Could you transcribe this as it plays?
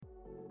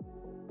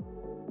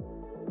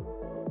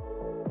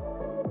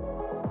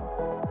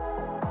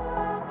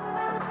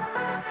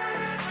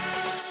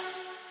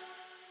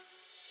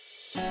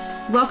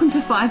Welcome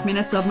to 5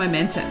 Minutes of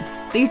Momentum.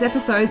 These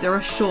episodes are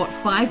a short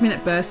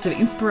 5-minute burst of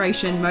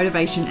inspiration,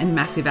 motivation, and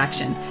massive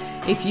action.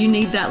 If you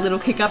need that little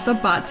kick up the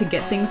butt to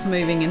get things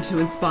moving and to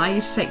inspire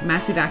you to take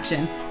massive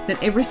action, then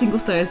every single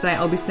Thursday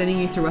I'll be sending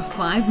you through a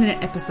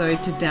 5-minute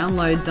episode to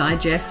download,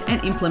 digest,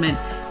 and implement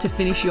to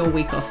finish your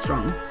week off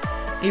strong.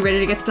 Are you ready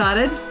to get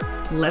started?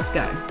 Let's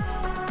go.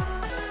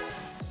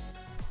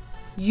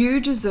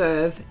 You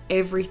deserve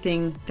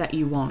everything that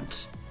you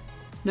want.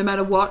 No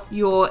matter what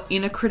your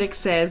inner critic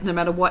says, no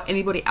matter what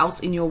anybody else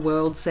in your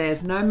world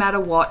says, no matter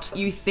what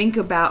you think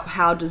about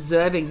how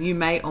deserving you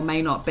may or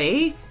may not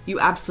be, you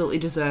absolutely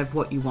deserve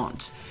what you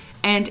want.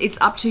 And it's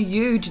up to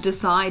you to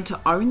decide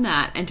to own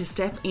that and to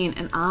step in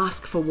and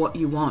ask for what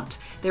you want.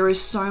 There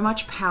is so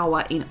much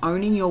power in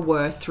owning your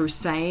worth through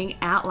saying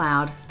out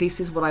loud,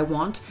 this is what I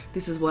want,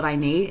 this is what I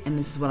need, and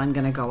this is what I'm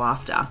going to go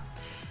after.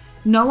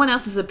 No one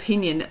else's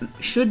opinion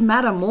should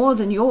matter more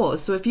than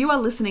yours. So if you are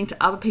listening to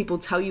other people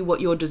tell you what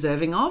you're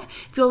deserving of,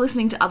 if you're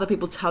listening to other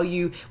people tell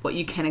you what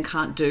you can and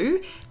can't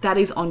do, that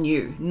is on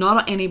you, not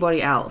on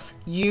anybody else.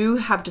 You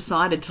have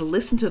decided to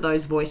listen to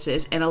those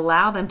voices and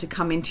allow them to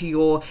come into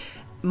your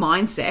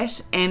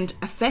mindset and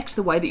affect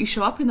the way that you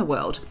show up in the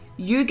world.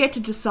 You get to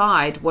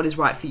decide what is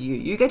right for you.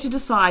 You get to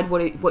decide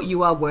what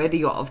you are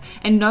worthy of,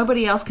 and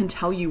nobody else can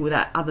tell you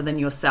that other than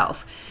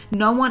yourself.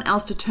 No one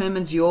else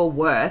determines your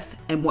worth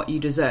and what you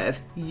deserve.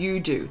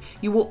 You do.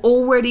 You were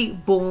already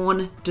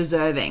born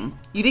deserving.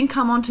 You didn't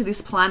come onto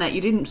this planet.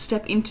 You didn't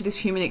step into this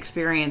human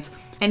experience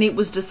and it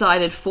was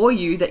decided for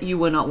you that you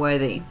were not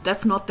worthy.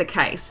 That's not the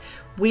case.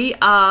 We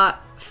are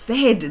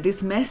fed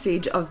this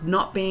message of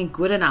not being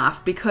good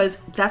enough because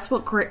that's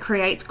what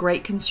creates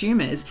great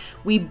consumers.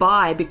 We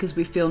buy because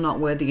we feel not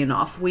worthy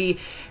enough. We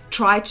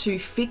try to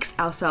fix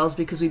ourselves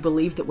because we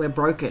believe that we're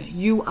broken.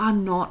 You are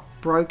not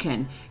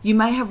broken. You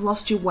may have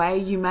lost your way.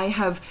 You may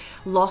have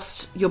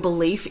lost your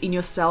belief in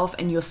yourself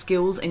and your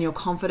skills and your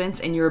confidence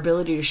and your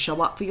ability to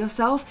show up for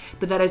yourself,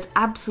 but that is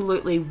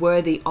absolutely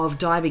worthy of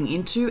diving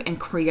into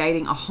and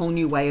creating a whole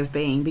new way of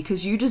being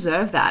because you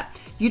deserve that.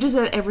 You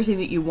deserve everything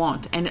that you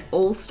want, and it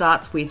all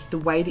starts with the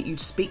way that you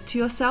speak to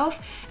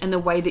yourself and the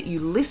way that you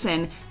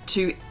listen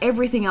to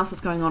everything else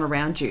that's going on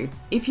around you.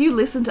 If you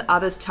listen to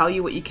others tell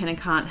you what you can and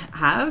can't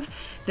have,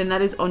 then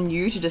that is on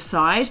you to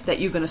decide that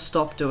you're going to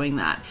stop doing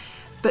that.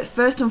 But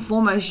first and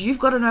foremost, you've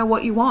got to know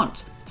what you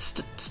want.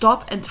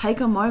 Stop and take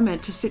a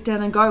moment to sit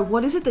down and go,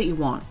 what is it that you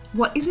want?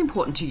 What is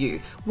important to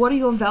you? What are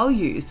your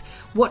values?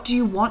 What do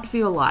you want for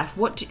your life?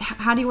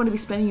 How do you want to be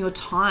spending your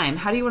time?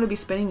 How do you want to be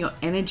spending your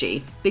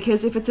energy?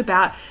 Because if it's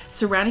about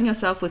surrounding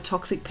yourself with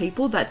toxic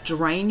people that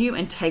drain you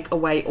and take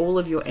away all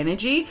of your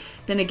energy,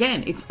 then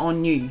again, it's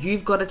on you.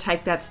 You've got to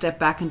take that step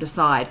back and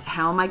decide,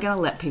 how am I going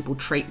to let people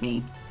treat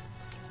me?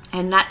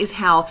 And that is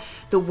how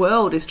the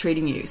world is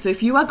treating you. So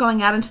if you are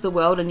going out into the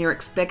world and you're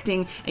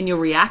expecting and you're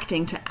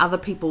reacting to other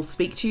people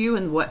speak to you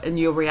and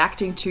you're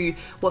reacting to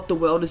what the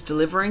world is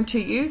delivering to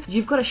you,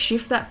 you've got to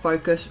shift that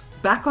focus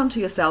back onto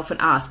yourself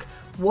and ask,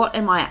 what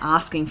am I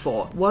asking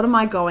for? What am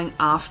I going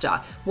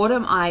after? What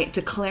am I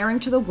declaring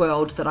to the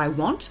world that I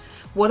want?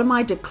 What am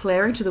I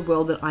declaring to the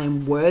world that I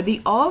am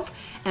worthy of?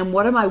 And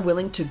what am I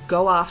willing to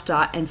go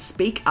after and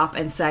speak up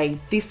and say,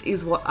 this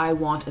is what I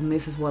want and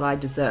this is what I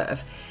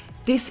deserve?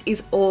 This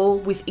is all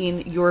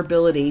within your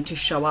ability to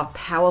show up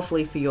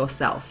powerfully for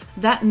yourself.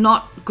 That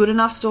not good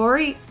enough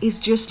story is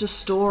just a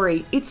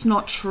story. It's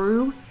not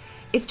true.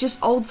 It's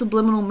just old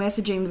subliminal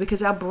messaging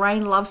because our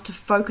brain loves to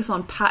focus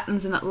on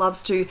patterns and it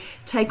loves to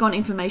take on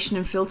information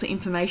and filter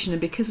information.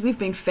 And because we've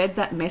been fed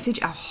that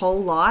message our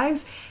whole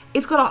lives,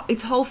 it's got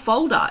its whole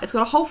folder. It's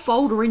got a whole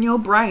folder in your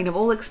brain of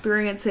all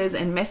experiences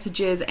and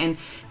messages and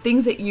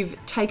things that you've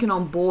taken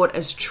on board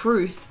as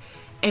truth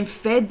and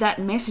fed that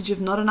message of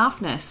not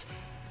enoughness.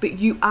 But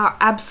you are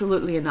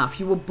absolutely enough.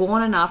 You were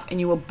born enough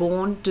and you were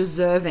born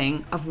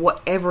deserving of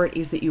whatever it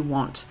is that you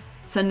want.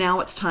 So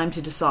now it's time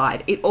to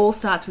decide. It all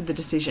starts with the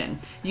decision.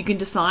 You can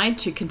decide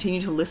to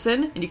continue to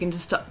listen and you can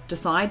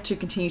decide to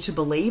continue to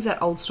believe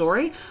that old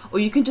story, or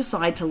you can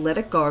decide to let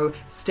it go,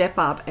 step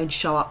up and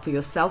show up for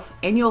yourself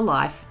and your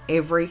life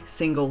every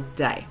single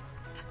day.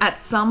 At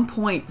some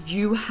point,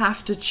 you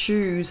have to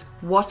choose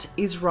what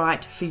is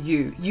right for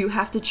you. You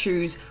have to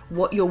choose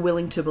what you're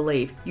willing to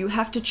believe. You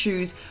have to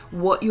choose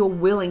what you're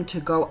willing to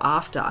go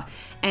after.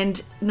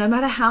 And no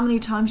matter how many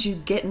times you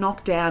get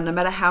knocked down, no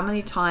matter how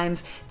many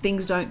times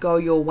things don't go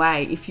your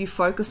way, if you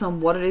focus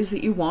on what it is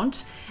that you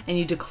want and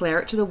you declare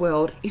it to the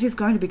world, it is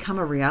going to become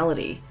a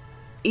reality.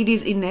 It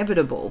is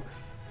inevitable.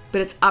 But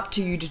it's up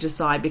to you to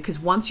decide, because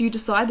once you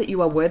decide that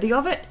you are worthy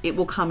of it, it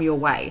will come your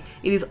way.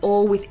 It is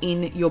all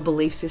within your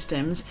belief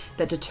systems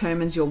that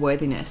determines your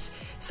worthiness.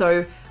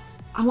 So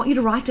I want you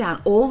to write down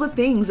all the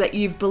things that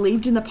you've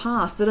believed in the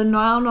past that are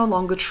now no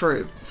longer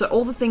true. So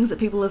all the things that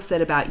people have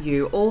said about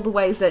you, all the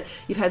ways that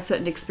you've had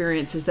certain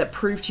experiences that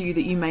prove to you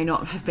that you may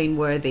not have been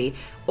worthy.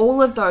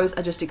 All of those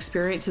are just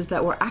experiences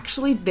that were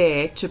actually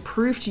there to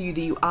prove to you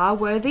that you are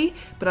worthy,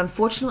 but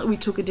unfortunately we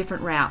took a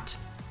different route.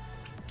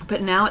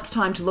 But now it's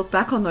time to look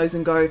back on those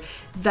and go,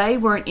 they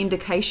were an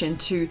indication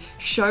to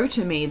show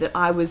to me that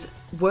I was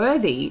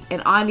worthy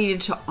and I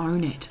needed to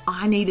own it.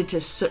 I needed to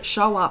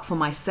show up for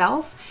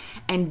myself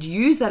and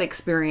use that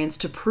experience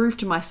to prove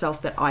to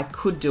myself that I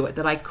could do it,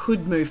 that I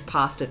could move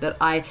past it, that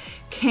I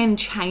can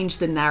change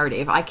the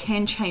narrative, I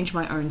can change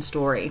my own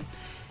story.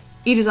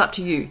 It is up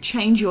to you.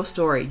 Change your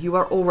story. You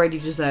are already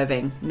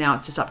deserving. Now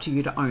it's just up to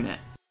you to own it.